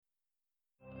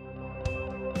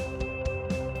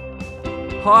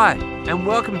Hi, and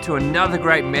welcome to another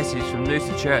great message from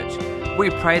Noosa Church.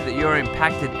 We pray that you're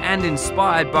impacted and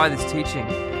inspired by this teaching.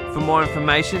 For more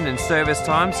information and service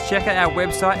times, check out our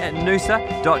website at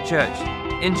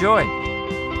noosa.church. Enjoy.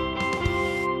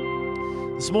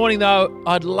 This morning, though,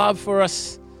 I'd love for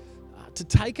us to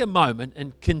take a moment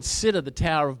and consider the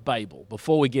Tower of Babel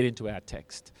before we get into our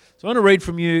text. So I want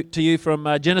to read to you from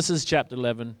Genesis chapter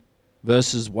 11,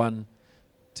 verses 1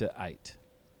 to 8.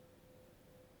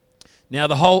 Now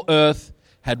the whole earth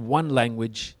had one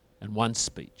language and one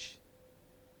speech.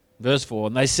 Verse 4,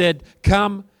 and they said,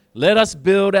 "Come, let us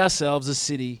build ourselves a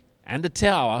city and a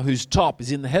tower whose top is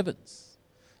in the heavens.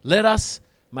 Let us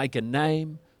make a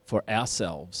name for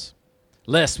ourselves,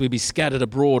 lest we be scattered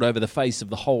abroad over the face of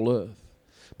the whole earth."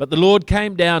 But the Lord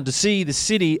came down to see the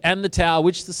city and the tower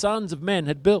which the sons of men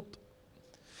had built.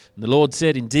 And the Lord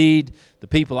said, "Indeed, the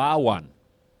people are one,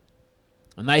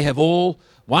 and they have all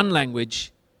one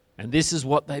language, and this is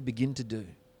what they begin to do.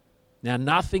 Now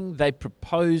nothing they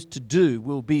propose to do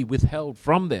will be withheld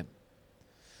from them.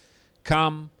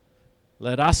 Come,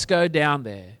 let us go down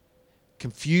there,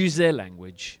 confuse their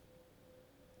language,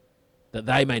 that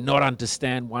they may not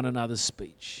understand one another's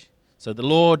speech." So the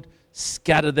Lord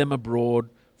scattered them abroad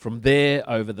from there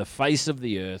over the face of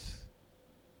the earth,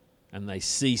 and they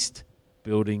ceased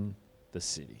building the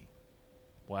city.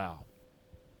 Wow.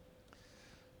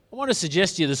 I want to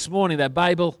suggest to you this morning that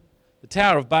Babel, the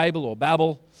Tower of Babel or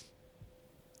Babel,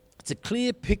 it's a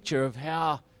clear picture of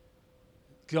how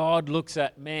God looks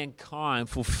at mankind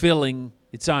fulfilling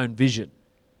its own vision.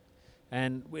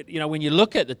 And when you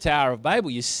look at the Tower of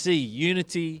Babel, you see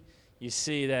unity, you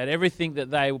see that everything that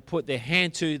they put their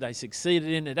hand to, they succeeded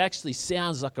in. It actually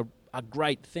sounds like a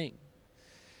great thing.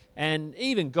 And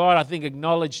even God, I think,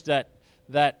 acknowledged that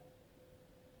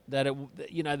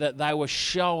they were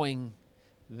showing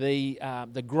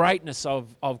the greatness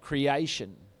of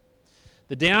creation.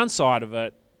 The downside of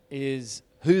it is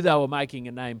who they were making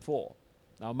a name for.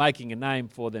 They were making a name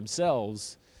for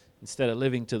themselves instead of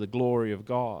living to the glory of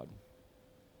God.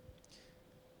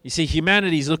 You see,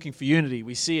 humanity is looking for unity.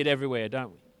 We see it everywhere,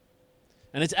 don't we?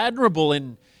 And it's admirable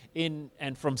in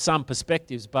and from some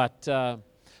perspectives, but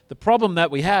the problem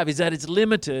that we have is that it's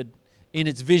limited in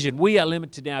its vision. We are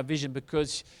limited in our vision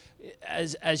because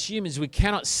as humans, we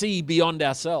cannot see beyond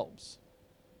ourselves.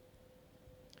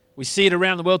 We see it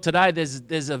around the world today.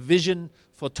 There's a vision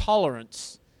for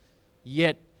tolerance,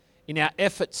 yet in our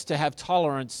efforts to have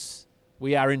tolerance,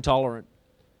 we are intolerant.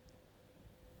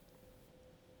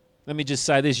 Let me just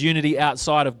say this: unity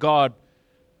outside of God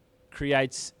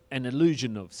creates an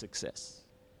illusion of success.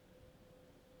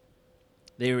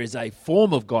 There is a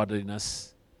form of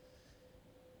godliness,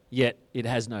 yet it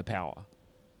has no power.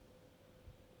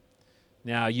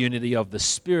 Now, unity of the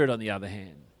Spirit, on the other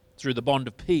hand, through the bond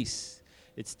of peace,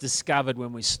 it's discovered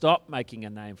when we stop making a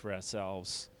name for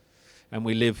ourselves and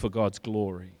we live for God's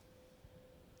glory.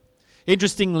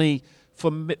 Interestingly,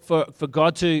 for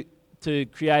God to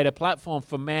create a platform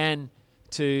for man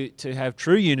to have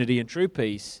true unity and true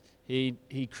peace,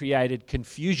 he created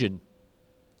confusion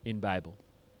in Babel.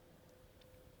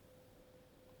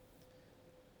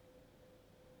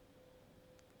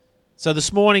 So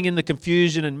this morning, in the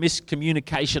confusion and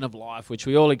miscommunication of life, which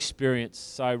we all experience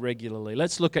so regularly,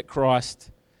 let's look at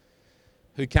Christ,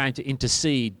 who came to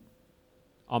intercede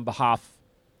on behalf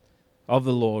of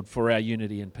the Lord for our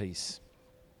unity and peace.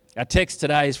 Our text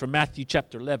today is from Matthew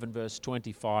chapter 11, verse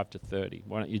 25 to 30.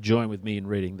 Why don't you join with me in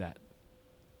reading that?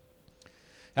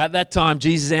 At that time,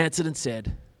 Jesus answered and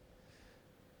said,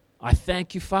 "I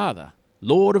thank you, Father,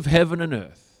 Lord of heaven and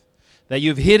earth, that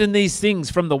you've hidden these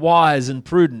things from the wise and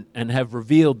prudent and have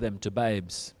revealed them to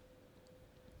babes.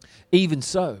 Even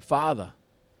so, Father,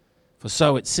 for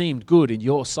so it seemed good in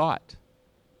your sight.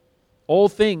 All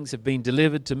things have been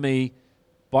delivered to me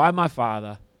by my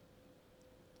Father,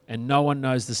 and no one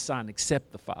knows the Son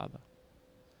except the Father.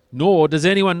 Nor does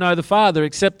anyone know the Father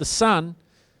except the Son,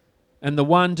 and the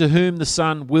one to whom the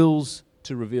Son wills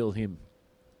to reveal him.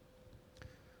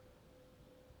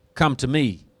 Come to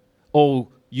me,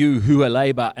 all you who are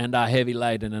labor and are heavy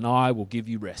laden, and I will give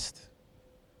you rest.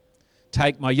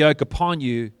 Take my yoke upon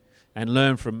you and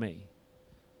learn from me,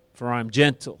 for I am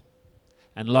gentle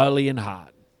and lowly in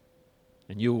heart,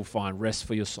 and you will find rest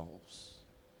for your souls.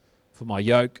 For my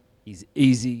yoke is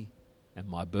easy and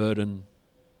my burden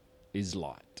is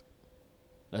light."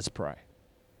 Let's pray.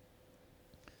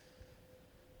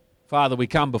 Father, we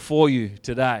come before you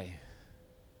today.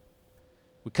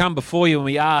 We come before you and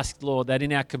we ask, Lord, that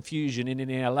in our confusion and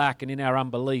in our lack and in our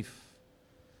unbelief,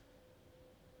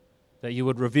 that you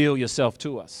would reveal yourself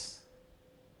to us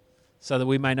so that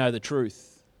we may know the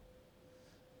truth.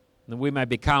 that we may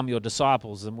become your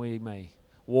disciples and we may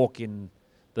walk in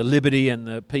the liberty and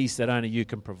the peace that only you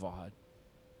can provide.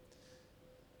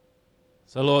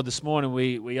 So, Lord, this morning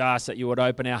we ask that you would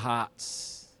open our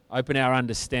hearts, open our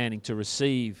understanding to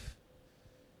receive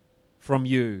from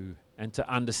you and to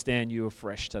understand you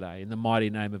afresh today. In the mighty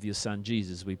name of your Son,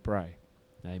 Jesus, we pray.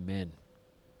 Amen.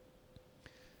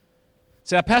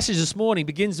 So our passage this morning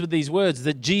begins with these words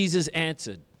that Jesus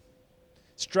answered.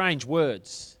 Strange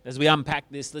words. As we unpack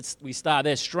this, we start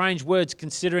there. Strange words,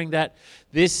 considering that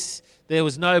there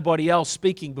was nobody else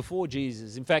speaking before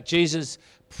Jesus. In fact, Jesus,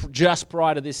 just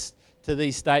prior to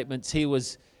these statements, he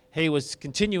was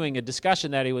continuing a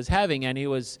discussion that he was having, and he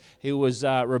was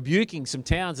rebuking some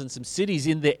towns and some cities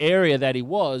in the area that he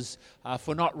was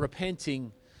for not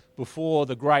repenting before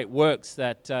the great works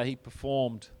that he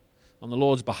performed on the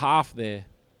Lord's behalf there.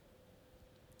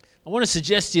 I want to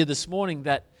suggest to you this morning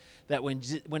that when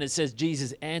it says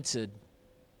Jesus answered,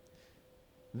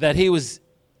 that he was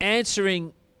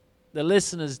answering the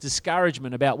listeners'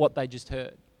 discouragement about what they just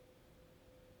heard.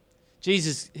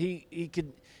 Jesus, he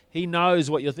knows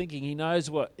what you're thinking. He knows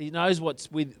what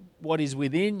is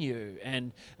within you.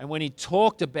 And when he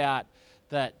talked about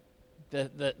that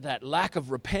lack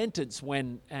of repentance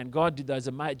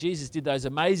Jesus did those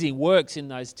amazing works in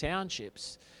those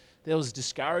townships, there was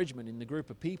discouragement in the group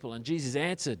of people, and Jesus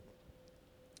answered.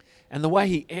 And the way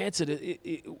he answered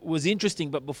it was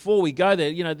interesting. But before we go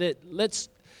there,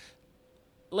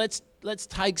 let's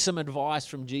take some advice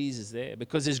from Jesus there,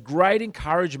 because there's great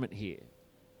encouragement here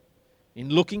in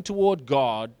looking toward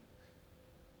God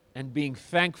and being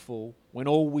thankful when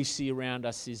all we see around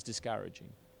us is discouraging.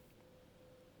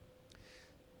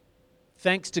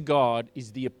 Thanks to God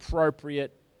is the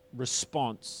appropriate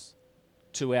response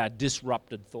to our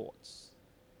disrupted thoughts.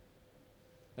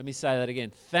 Let me say that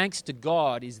again. Thanks to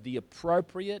God is the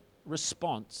appropriate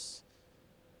response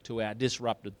to our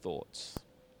disrupted thoughts.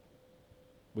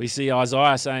 We see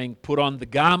Isaiah saying, put on the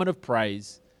garment of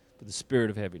praise for the spirit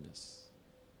of heaviness.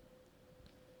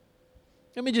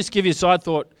 Let me just give you a side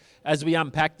thought as we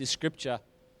unpack this scripture.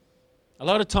 A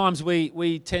lot of times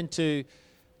we tend to,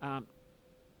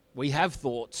 we have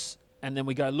thoughts and then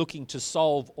we go looking to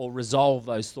solve or resolve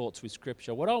those thoughts with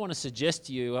scripture. What I want to suggest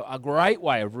to you, a great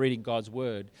way of reading God's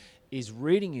word, is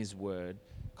reading his word,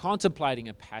 contemplating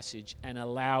a passage, and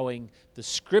allowing the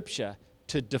scripture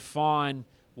to define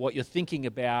what you're thinking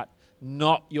about,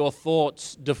 not your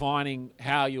thoughts defining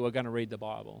how you are going to read the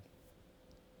Bible.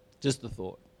 Just the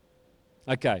thought.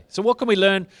 Okay, so what can we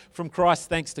learn from Christ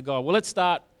thanks to God? Well, let's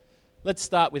start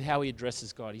with how he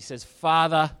addresses God. He says,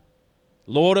 Father,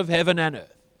 Lord of heaven and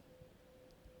earth.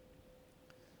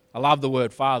 I love the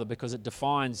word Father because it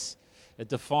defines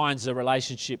the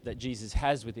relationship that Jesus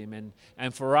has with him.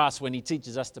 And for us, when he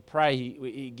teaches us to pray,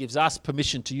 he gives us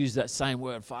permission to use that same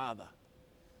word, Father.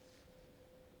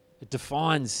 It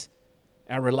defines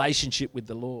our relationship with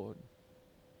the Lord.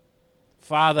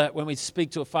 Father, when we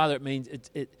speak to a father, it means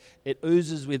it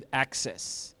oozes with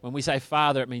access. When we say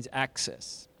Father, it means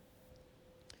access.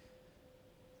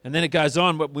 And then it goes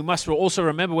on, but we must also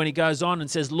remember when he goes on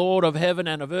and says, Lord of heaven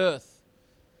and of earth.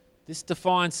 This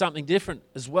defines something different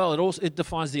as well. It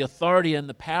defines the authority and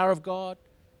the power of God,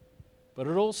 but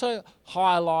it also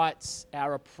highlights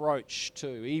our approach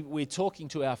too. We're talking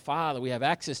to our Father. We have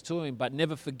access to him, but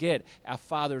never forget, our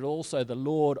Father is also the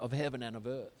Lord of heaven and of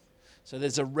earth. So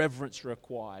there's a reverence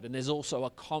required, and there's also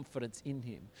a confidence in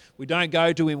him. We don't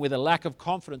go to him with a lack of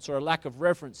confidence or a lack of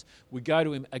reverence. We go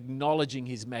to him acknowledging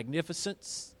his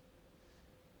magnificence,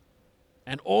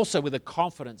 and also with a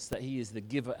confidence that he is the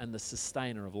giver and the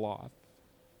sustainer of life.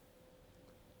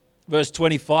 Verse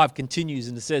 25 continues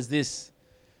and it says this,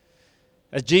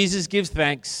 as Jesus gives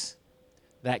thanks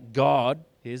that God,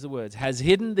 here's the words, has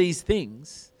hidden these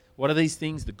things. What are these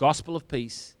things? The gospel of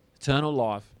peace, eternal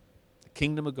life, the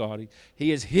kingdom of God.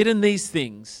 He has hidden these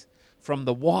things from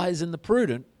the wise and the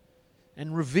prudent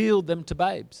and revealed them to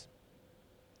babes.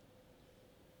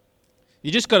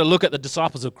 You just got to look at the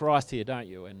disciples of Christ here, don't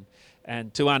you?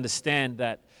 And to understand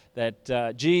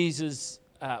that Jesus,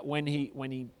 when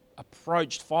he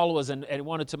approached followers and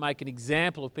wanted to make an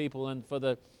example of people, and for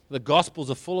the Gospels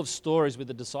are full of stories with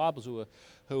the disciples who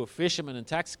were fishermen and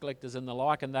tax collectors and the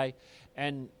like, and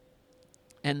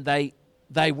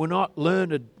they were not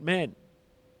learned men.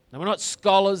 They were not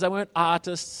scholars. They weren't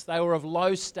artists. They were of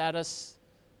low status,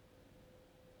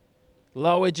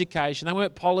 low education. They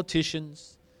weren't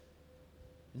politicians.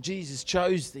 And Jesus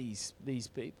chose these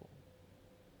people.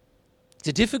 It's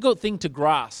a difficult thing to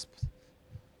grasp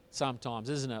sometimes,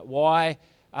 isn't it? Why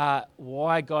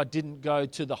why God didn't go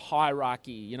to the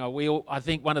hierarchy. You know, I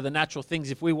think one of the natural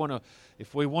things, if we want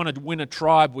to win a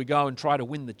tribe, we go and try to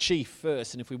win the chief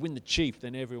first, and if we win the chief,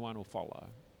 then everyone will follow.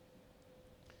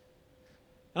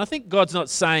 And I think God's not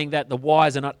saying that the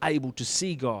wise are not able to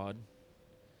see God,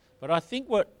 but I think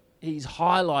what he's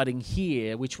highlighting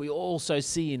here, which we also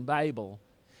see in Babel,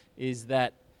 is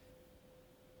that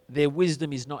their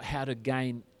wisdom is not how to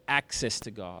gain access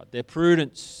to God. Their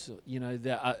prudence,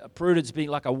 prudence being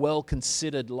like a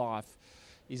well-considered life,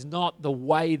 is not the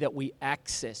way that we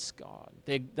access God.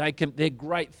 They're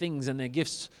great things and they're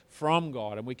gifts from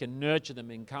God, and we can nurture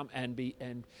them and come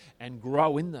and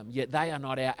grow in them. Yet they are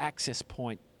not our access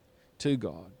point to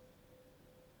God.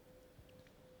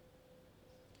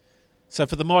 So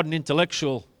for the modern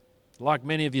intellectual, like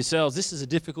many of yourselves, this is a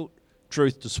difficult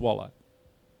truth to swallow.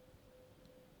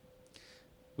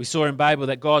 We saw in Babel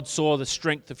that God saw the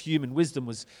strength of human wisdom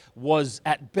was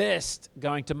at best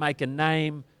going to make a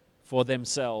name for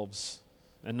themselves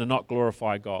and to not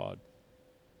glorify God.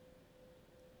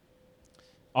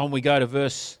 On we go to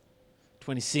verse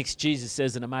 26. Jesus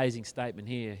says an amazing statement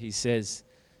here. He says,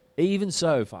 "Even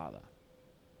so, Father."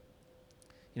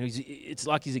 You know, it's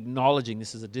like he's acknowledging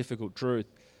this is a difficult truth.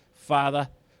 "Father,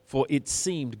 for it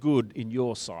seemed good in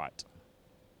your sight."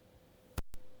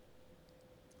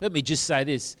 Let me just say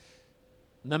this.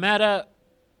 No matter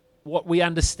what we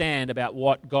understand about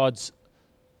what God's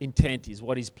intent is,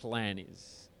 what his plan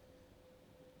is,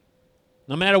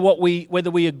 no matter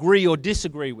whether we agree or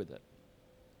disagree with it,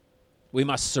 we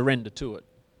must surrender to it,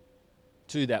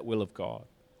 to that will of God.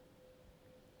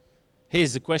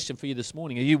 Here's the question for you this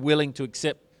morning. Are you willing to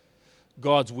accept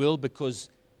God's will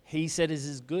because he said it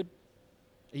is good?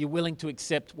 Are you willing to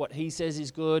accept what he says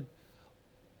is good,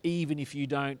 even if you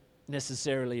don't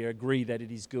necessarily agree that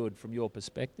it is good from your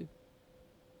perspective?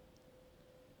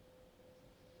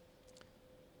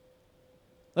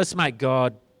 Let's allow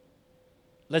God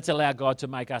to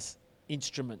make us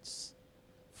instruments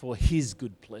for his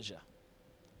good pleasure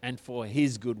and for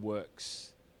his good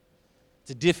works.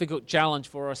 It's a difficult challenge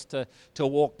for us to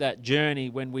walk that journey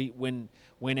when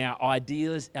our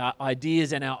ideas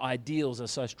and our ideals are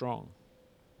so strong.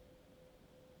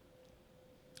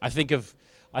 I think of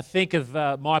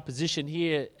my position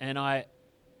here, and I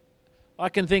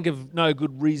can think of no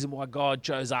good reason why God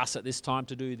chose us at this time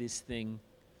to do this thing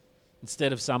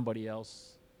instead of somebody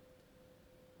else.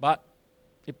 But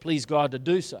it pleased God to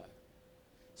do so.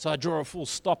 So I draw a full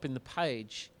stop in the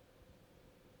page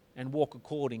and walk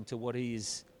according to what he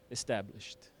has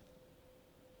established.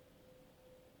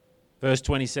 Verse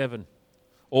 27,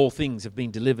 "All things have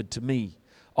been delivered to me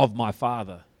of my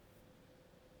Father,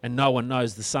 and no one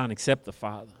knows the Son except the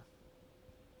Father."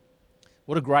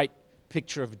 What a great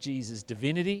picture of Jesus'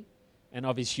 divinity and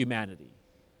of his humanity.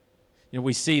 You know,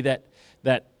 we see that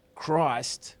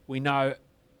Christ, we know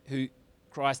who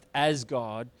Christ as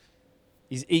God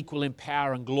is equal in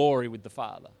power and glory with the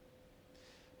Father.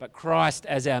 But Christ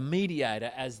as our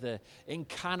mediator, as the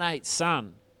incarnate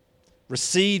Son,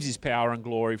 receives his power and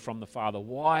glory from the Father.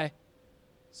 Why?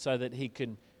 So that he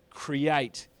can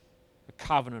create a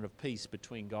covenant of peace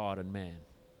between God and man.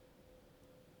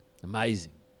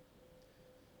 Amazing.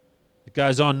 It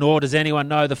goes on, "Nor does anyone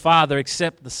know the Father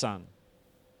except the Son,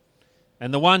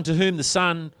 and the one to whom the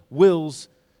Son wills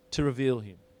to reveal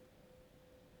him."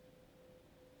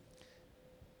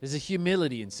 There's a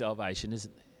humility in salvation,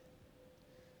 isn't there?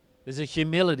 There's a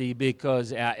humility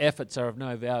because our efforts are of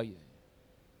no value.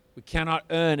 We cannot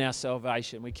earn our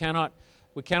salvation. We cannot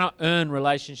earn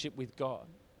relationship with God.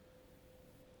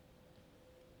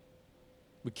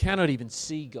 We cannot even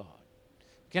see God.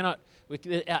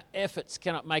 Our efforts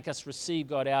cannot make us receive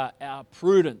God. Our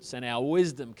prudence and our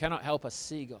wisdom cannot help us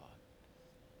see God.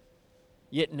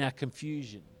 Yet in our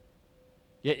confusion,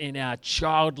 yet in our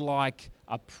childlike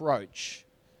approach,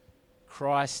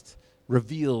 Christ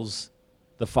reveals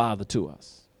the Father to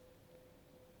us.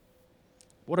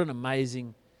 What an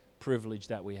amazing privilege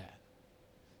that we have.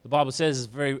 The Bible says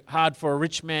it's very hard for a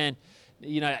rich man,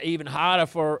 even harder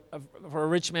for a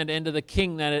rich man to enter the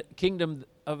kingdom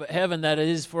of heaven than it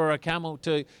is for a camel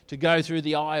to go through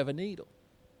the eye of a needle.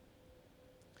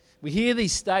 We hear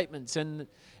these statements and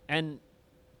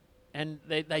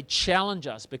they challenge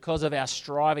us because of our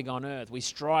striving on earth. We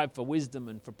strive for wisdom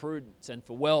and for prudence and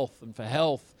for wealth and for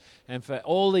health and for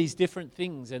all these different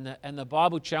things. And the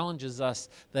Bible challenges us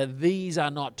that these are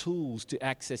not tools to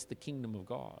access the kingdom of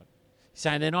God.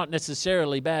 Saying they're not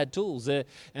necessarily bad tools.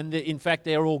 In fact,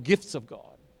 they're all gifts of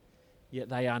God. Yet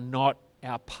they are not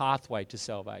our pathway to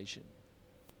salvation.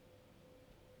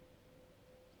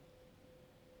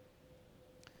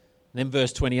 Then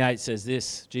verse 28 says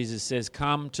this. Jesus says,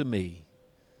 "Come to me,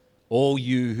 all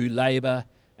you who labor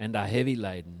and are heavy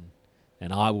laden,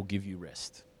 and I will give you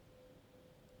rest.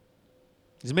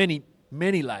 There's many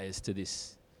layers to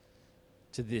this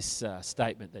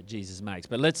statement that Jesus makes.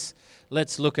 But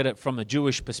let's look at it from a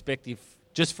Jewish perspective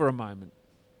just for a moment.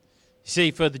 You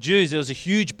see, for the Jews, there was a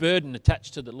huge burden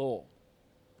attached to the law.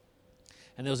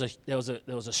 And there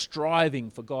was a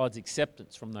striving for God's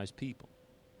acceptance from those people.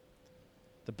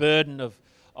 The burden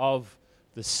of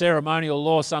the ceremonial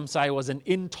law, some say, was an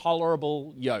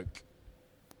intolerable yoke.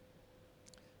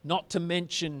 Not to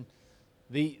mention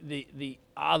the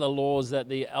other laws that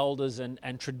the elders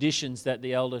and traditions that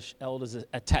the elders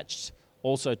attached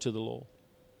also to the law.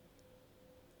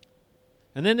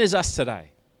 And then there's us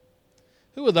today.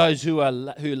 Who are those who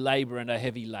labour and are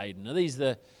heavy laden? Are these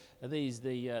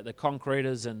the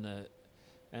concreters and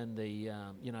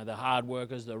the hard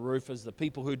workers, the roofers, the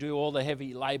people who do all the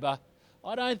heavy labour?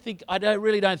 I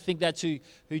really don't think that's who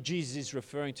Jesus is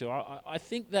referring to. I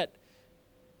think that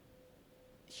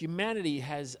humanity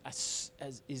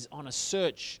is on a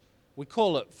search. We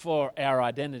call it for our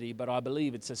identity, but I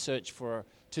believe it's a search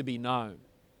to be known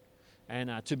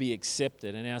and to be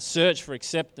accepted. And our search for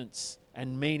acceptance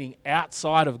and meaning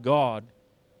outside of God,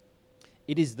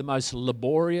 it is the most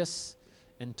laborious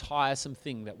and tiresome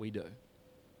thing that we do.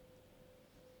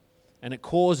 And it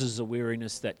causes a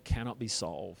weariness that cannot be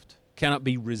solved, cannot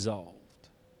be resolved.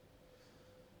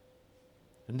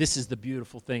 And this is the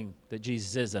beautiful thing that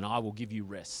Jesus says, and I will give you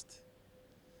rest.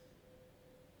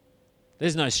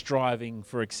 There's no striving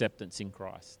for acceptance in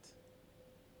Christ.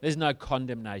 There's no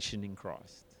condemnation in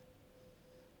Christ.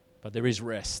 But there is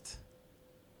rest.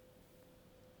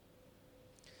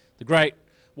 The great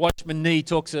Watchman Nee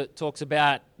talks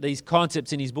about these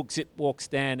concepts in his book, Sit, Walk,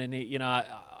 Stand, and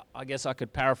I guess I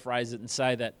could paraphrase it and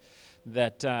say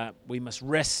that we must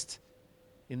rest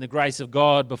in the grace of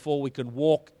God before we can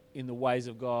walk in the ways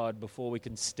of God, before we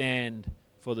can stand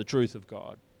for the truth of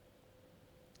God.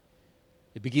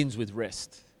 It begins with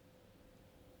rest.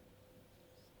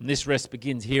 And this rest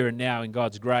begins here and now in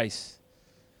God's grace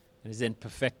and is then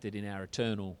perfected in our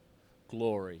eternal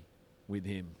glory with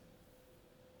Him.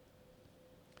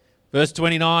 Verse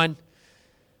 29,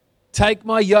 take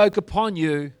my yoke upon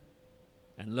you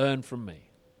and learn from me.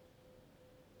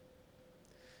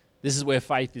 This is where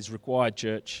faith is required,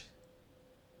 church.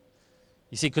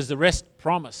 You see, because the rest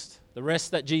promised, the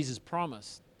rest that Jesus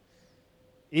promised,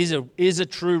 is a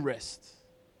true rest.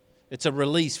 It's a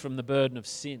release from the burden of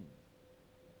sin.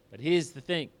 But here's the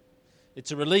thing.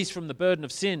 It's a release from the burden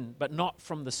of sin, but not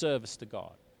from the service to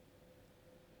God.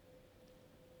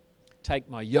 Take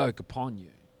my yoke upon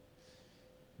you.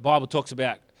 The Bible talks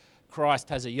about Christ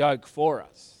has a yoke for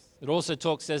us. It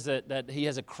also says that He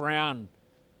has a crown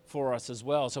for us as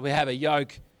well. So we have a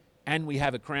yoke and we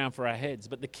have a crown for our heads.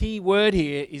 But the key word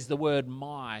here is the word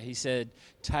my. He said,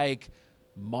 take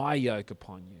my yoke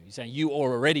upon you. He's saying you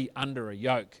are already under a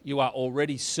yoke. You are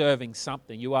already serving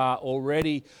something. You are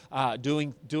already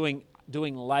doing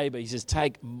labor. He says,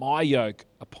 take my yoke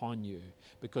upon you,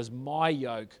 because my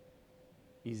yoke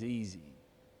is easy.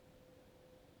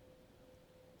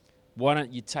 Why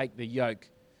don't you take the yoke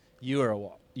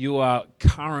you are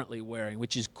currently wearing,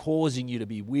 which is causing you to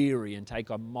be weary, and take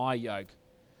on my yoke,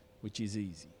 which is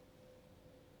easy.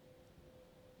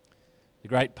 The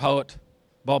great poet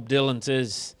Bob Dylan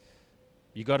says,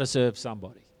 you got to serve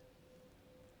somebody.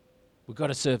 We've got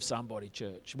to serve somebody,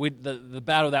 church. The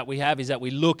battle that we have is that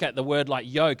we look at the word like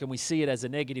yoke and we see it as a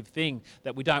negative thing,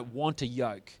 that we don't want a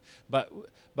yoke. But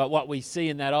what we see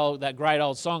in that great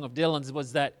old song of Dylan's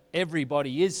was that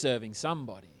everybody is serving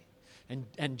somebody.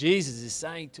 And Jesus is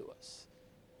saying to us,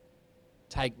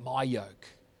 take my yoke.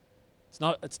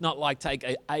 It's not like take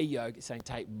a yoke, it's saying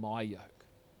take my yoke.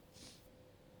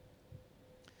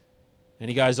 And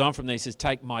he goes on from there, he says,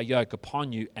 take my yoke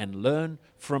upon you and learn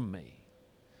from me.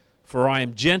 For I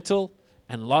am gentle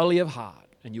and lowly of heart,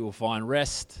 and you will find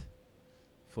rest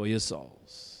for your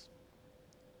souls.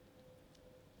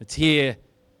 It's here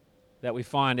that we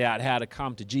find out how to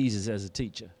come to Jesus as a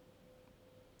teacher.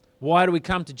 Why do we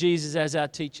come to Jesus as our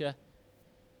teacher?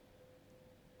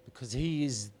 Because He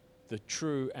is the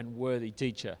true and worthy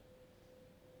teacher.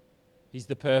 He's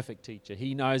the perfect teacher.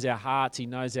 He knows our hearts. He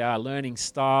knows our learning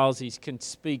styles. He can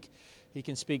speak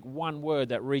one word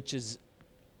that reaches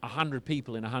 100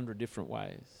 people in 100 different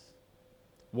ways.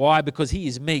 Why? Because He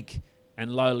is meek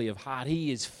and lowly of heart.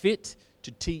 He is fit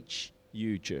to teach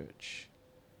you, church.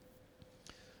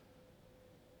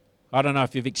 I don't know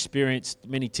if you've experienced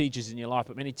many teachers in your life,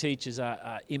 but many teachers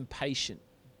are impatient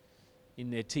in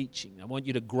their teaching. They want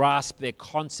you to grasp their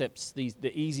concepts, the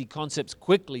easy concepts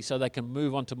quickly so they can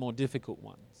move on to more difficult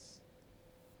ones.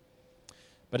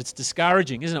 But it's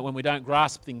discouraging, isn't it, when we don't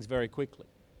grasp things very quickly.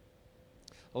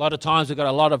 A lot of times we've got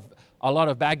a lot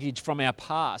of baggage from our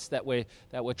past that we're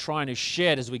trying to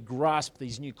shed as we grasp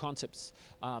these new concepts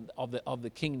of the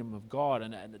kingdom of God,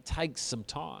 and it takes some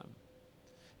time.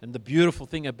 And the beautiful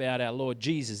thing about our Lord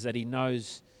Jesus is that He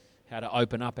knows how to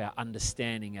open up our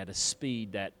understanding at a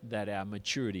speed that our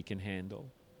maturity can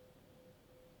handle.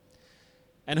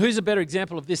 And who's a better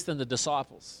example of this than the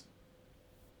disciples?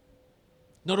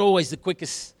 Not always the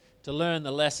quickest to learn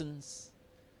the lessons,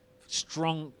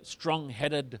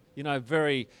 strong-headed,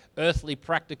 very earthly,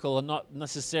 practical, and not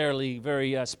necessarily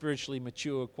very spiritually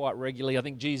mature quite regularly. I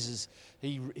think Jesus,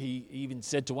 he even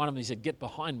said to one of them, he said, "Get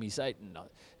behind me, Satan."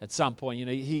 At some point,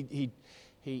 he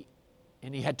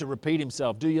had to repeat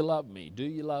himself, "Do you love me? Do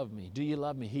you love me? Do you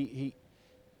love me?"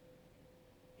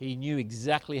 He knew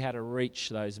exactly how to reach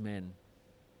those men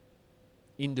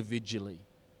individually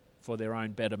for their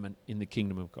own betterment in the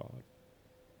kingdom of God.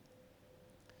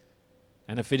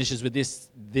 And it finishes with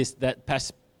that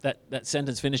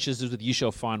sentence finishes with, "You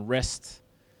shall find rest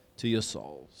to your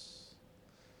souls."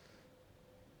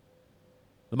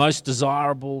 The most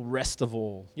desirable rest of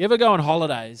all. You ever go on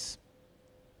holidays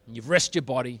and you've rested your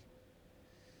body,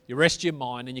 you rest your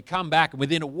mind, and you come back and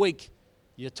within a week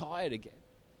you're tired again?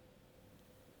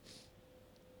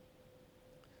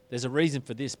 There's a reason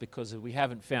for this, because we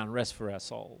haven't found rest for our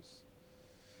souls.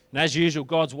 And as usual,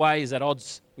 God's way is at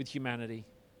odds with humanity.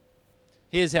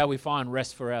 Here's how we find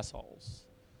rest for our souls.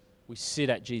 We sit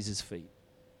at Jesus' feet.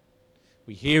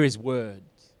 We hear His word.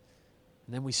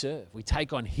 And then we serve. We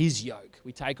take on His yoke.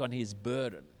 We take on His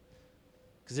burden.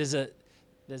 Because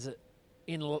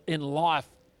in life,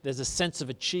 there's a sense of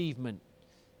achievement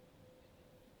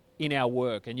in our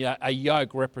work. And a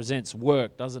yoke represents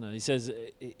work, doesn't it? He says,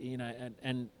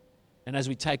 and as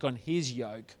we take on His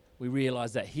yoke, we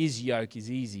realize that His yoke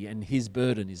is easy and His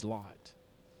burden is light.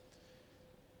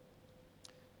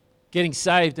 Getting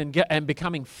saved and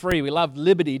becoming free. We love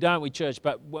liberty, don't we, church?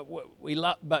 But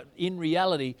but in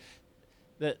reality,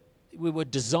 that we were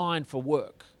designed for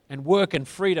work, and work and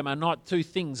freedom are not two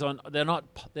things. They're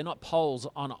not poles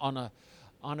on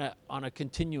a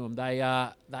continuum.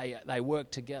 They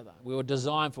work together. We were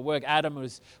designed for work. Adam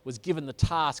was given the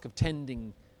task of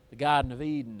tending the Garden of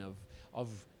Eden, of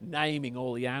naming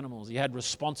all the animals. He had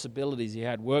responsibilities. He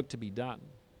had work to be done.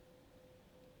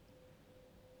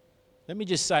 Let me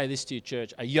just say this to you,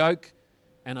 church. A yoke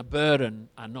and a burden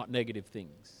are not negative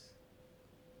things.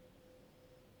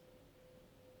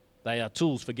 They are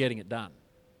tools for getting it done.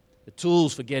 The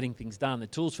tools for getting things done. The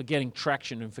tools for getting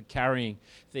traction and for carrying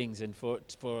things and for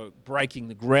breaking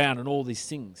the ground and all these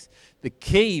things. The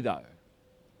key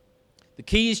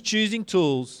is choosing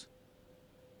tools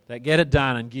that get it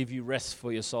done and give you rest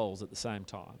for your souls at the same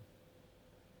time.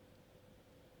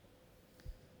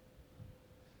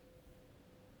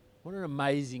 What an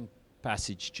amazing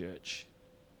passage, church,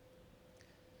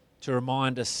 to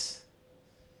remind us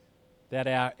that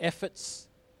our efforts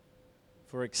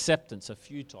for acceptance are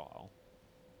futile,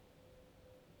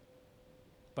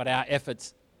 but our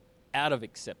efforts out of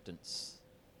acceptance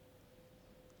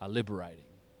are liberating.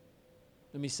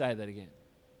 Let me say that again.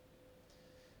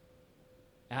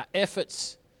 Our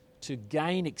efforts to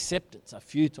gain acceptance are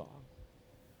futile,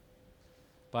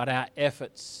 but our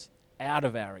efforts out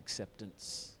of our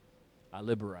acceptance are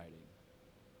liberating.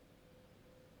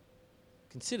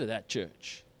 Consider that,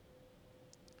 church.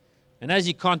 And as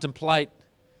you contemplate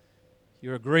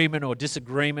your agreement or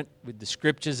disagreement with the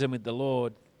Scriptures and with the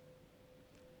Lord,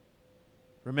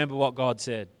 remember what God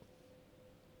said.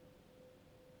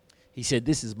 He said,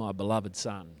 "This is my beloved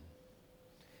Son,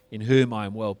 in whom I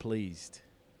am well pleased.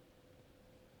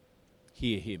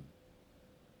 Hear Him."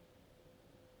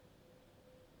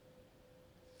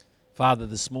 Father,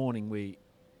 this morning we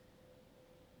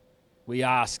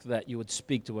ask that you would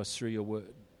speak to us through your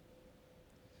word,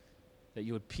 that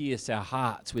you would pierce our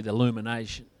hearts with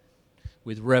illumination,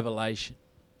 with revelation,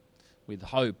 with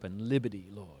hope and liberty,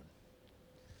 Lord.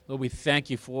 Lord, we thank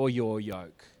you for your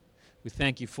yoke. We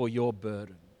thank you for your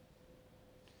burden.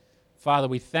 Father,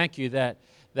 we thank you that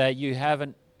you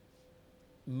haven't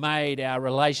made our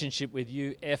relationship with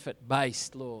you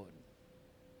effort-based, Lord.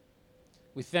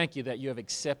 We thank you that you have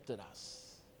accepted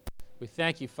us. We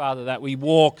thank you, Father, that we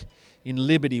walk in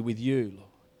liberty with you, Lord.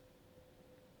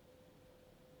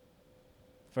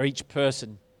 For each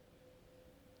person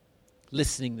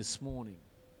listening this morning,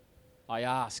 I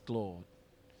ask, Lord,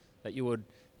 that you would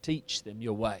teach them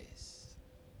your ways.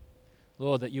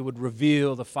 Lord, that you would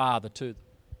reveal the Father to them.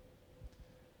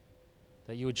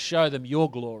 That you would show them your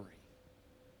glory.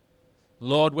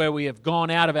 Lord, where we have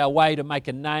gone out of our way to make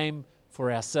a name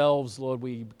for ourselves, Lord,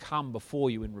 we come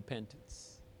before you in repentance.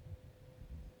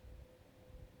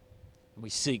 We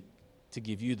seek to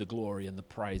give you the glory and the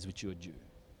praise which you are due.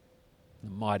 In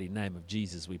the mighty name of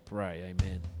Jesus we pray.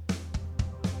 Amen.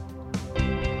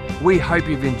 We hope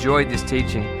you've enjoyed this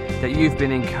teaching, that you've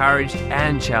been encouraged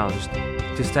and challenged.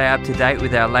 To stay up to date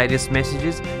with our latest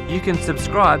messages, you can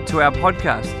subscribe to our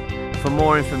podcast. For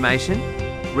more information,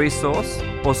 resource,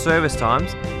 or service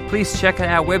times, please check out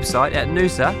our website at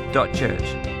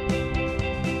noosa.church.